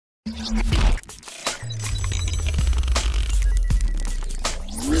Hi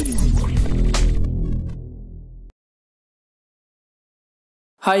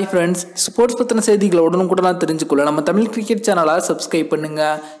friends, sports பத்தின செய்திகளை உடனுக்குடன் தெரிஞ்சுக்கொள்ள நம்ம தமிழ் கிரிக்கெட் சேனலை சப்ஸ்கிரைப் பண்ணுங்க.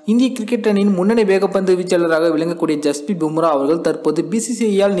 இந்திய கிரிக்கெட் அணியின் முன்னணி வேகப்பந்து வீச்சாளராக விளங்கக்கூடிய ஜஸ்பிரித் பும்ரா அவர்கள் தற்போது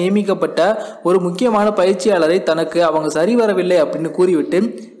பிசிசிஐயால் நியமிக்கப்பட்ட ஒரு முக்கியமான பயிற்சியாளரை தனக்கு அவங்க சரிவரவில்லை அப்படின்னு கூறிவிட்டு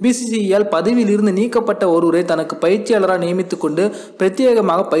பிசிசிஐயால் பதவியில் இருந்து நீக்கப்பட்ட ஒருவரை தனக்கு பயிற்சியாளராக நியமித்துக் கொண்டு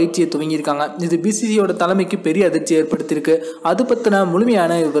பிரத்யேகமாக பயிற்சியை துவங்கியிருக்காங்க. இது பிசிசிஐயோட தலைமைக்கு பெரிய அதிர்ச்சி ஏற்படுத்தியிருக்கு. அது பத்தின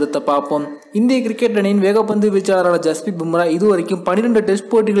முழுமையான விவரத்தை பார்ப்போம். இந்திய கிரிக்கெட் அணியின் வேகப்பந்து வீச்சாளரான ஜஸ்பிரித் பும்ரா இதுவரைக்கும் 12 டெஸ்ட்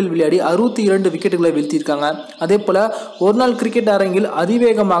போட்டிகளில் விளையாடி 62 விக்கெட்டுகளை வீழ்த்தியிருக்காங்க. அதே போல ஒரு நாள் கிரிக்கெட் அரங்கில்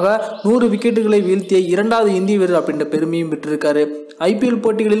அதிவேகமாக 100 விக்கெட்டுகளை வீழ்த்திய இரண்டாவது இந்திய வீரர் அப்படின்ற பெருமையும் பெற்றிருக்காரு. ஐபிஎல்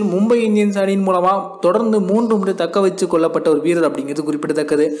போட்டிகளில் மும்பை இந்தியன்ஸ் அணியின் மூலமா தொடர்ந்து 3 முறை தக்க வச்சுக் கொள்ளப்பட்ட ஒரு வீரர் அப்படிங்கிறது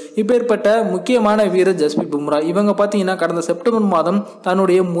குறிப்பிடத்தக்கது. இப்பேற்பட்ட முக்கியமான வீரர் ஜஸ்பிரித் பும்ரா. இவங்க பார்த்தீங்கன்னா கடந்த செப்டம்பர் மாதம்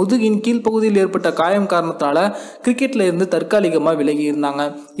தன்னுடைய முதுகின் கீழ்ப்பகுதியில் ஏற்பட்ட காயம் காரணத்தினால கிரிக்கெட்ல இருந்து தற்காலிகமாக விலகி இருந்தாங்க.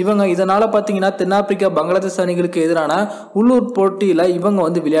 இவங்க இதனால பார்த்தீங்கன்னா தென்னாப்பிரிக்கா பங்களாதேஷ் அணிகளுக்கு எதிரான உள்ளூர் போட்டியில இவங்க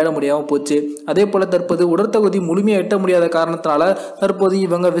விளையாட முடியாம போச்சு. அதே போல தற்போது உடற்தகுதி முழுமையா எட்ட முடியாத காரணத்தினால தற்போது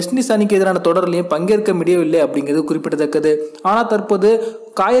இவங்க வெஸ்ட் இண்டீஸ் அணிக்கு எதிரான தொடரிலையும் பங்கேற்க முடியவில்லை அப்படிங்கிறது குறிப்பிடத்தக்கது. ஆனா தற்போது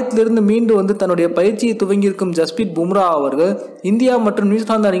காயத்திலிருந்து மீண்டு தன்னுடைய பயிற்சியை துவங்கியிருக்கும் ஜஸ்பிரித் பும்ரா அவர்கள் இந்தியா மற்றும்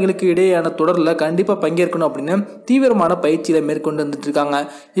நியூசிலாந்து அணிகளுக்கு இடையேயான தொடரில் கண்டிப்பா பங்கேற்கணும் அப்படின்னு தீவிரமான பயிற்சியில மேற்கொண்டு வந்துட்டு இருக்காங்க.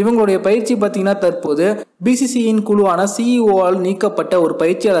 இவங்களுடைய பயிற்சி பார்த்தீங்கன்னா தற்போது பிசிசியின் குழுவான சிஇஓவால் நீக்கப்பட்ட ஒரு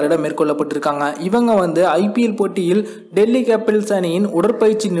பயிற்சியாளரிடம் மேற்கொள்ளப்பட்டிருக்காங்க. இவங்க ஐபிஎல் போட்டியில் டெல்லி கேபிட்டல்ஸ் அணியின்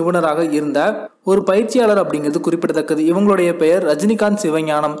உடற்பயிற்சி நிபுணராக இருந்த ஒரு பயிற்சியாளர் அப்படிங்கிறது குறிப்பிடத்தக்கது. இவங்களுடைய பெயர் ரஜினிகாந்த்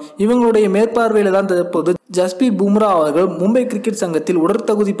சிவஞானம். இவங்களுடைய மேற்பார்வையில தான் தற்போது ஜஸ்பிரித் பும்ரா அவர்கள் மும்பை கிரிக்கெட் சங்கத்தில்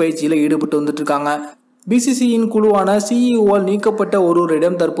உடற்தகுதி பயிற்சியில ஈடுபட்டு வந்துட்டு இருக்காங்க. பிசிசியின் குழுவான சிஇஓவால் நீக்கப்பட்ட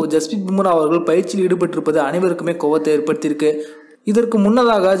ஒருவரிடம் தற்போது ஜஸ்பிரித் பும்ரா அவர்கள் பயிற்சியில் ஈடுபட்டிருப்பது அனைவருக்குமே கோபத்தை ஏற்படுத்தியிருக்கு. இதற்கு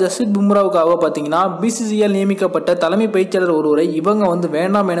முன்னதாக ஜஸ்பிரித் பும்ராவுக்காக பார்த்தீங்கன்னா பிசிசிஐயால் நியமிக்கப்பட்ட தலைமை பயிற்சியாளர் ஒருவரை இவங்க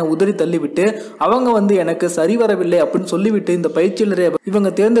வேண்டாம் என உதறி தள்ளிவிட்டு அவங்க எனக்கு சரிவரவில்லை அப்படின்னு சொல்லிவிட்டு இந்த பயிற்சியாளரை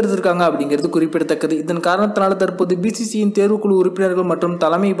இவங்க தேர்ந்தெடுத்திருக்காங்க அப்படிங்கிறது குறிப்பிடத்தக்கது. இதன் காரணத்தினால தற்போது பிசிசியின் தேர்வுக்குழு உறுப்பினர்கள் மற்றும்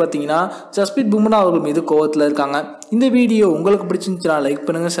தலைமை பார்த்தீங்கன்னா ஜஸ்பிரித் பும்ரா அவர்கள் மீது கோவத்தில் இருக்காங்க. இந்த வீடியோ உங்களுக்கு பிடிச்சிருந்துச்சுன்னா லைக்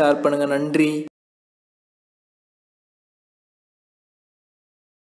பண்ணுங்க, ஷேர் பண்ணுங்க. நன்றி.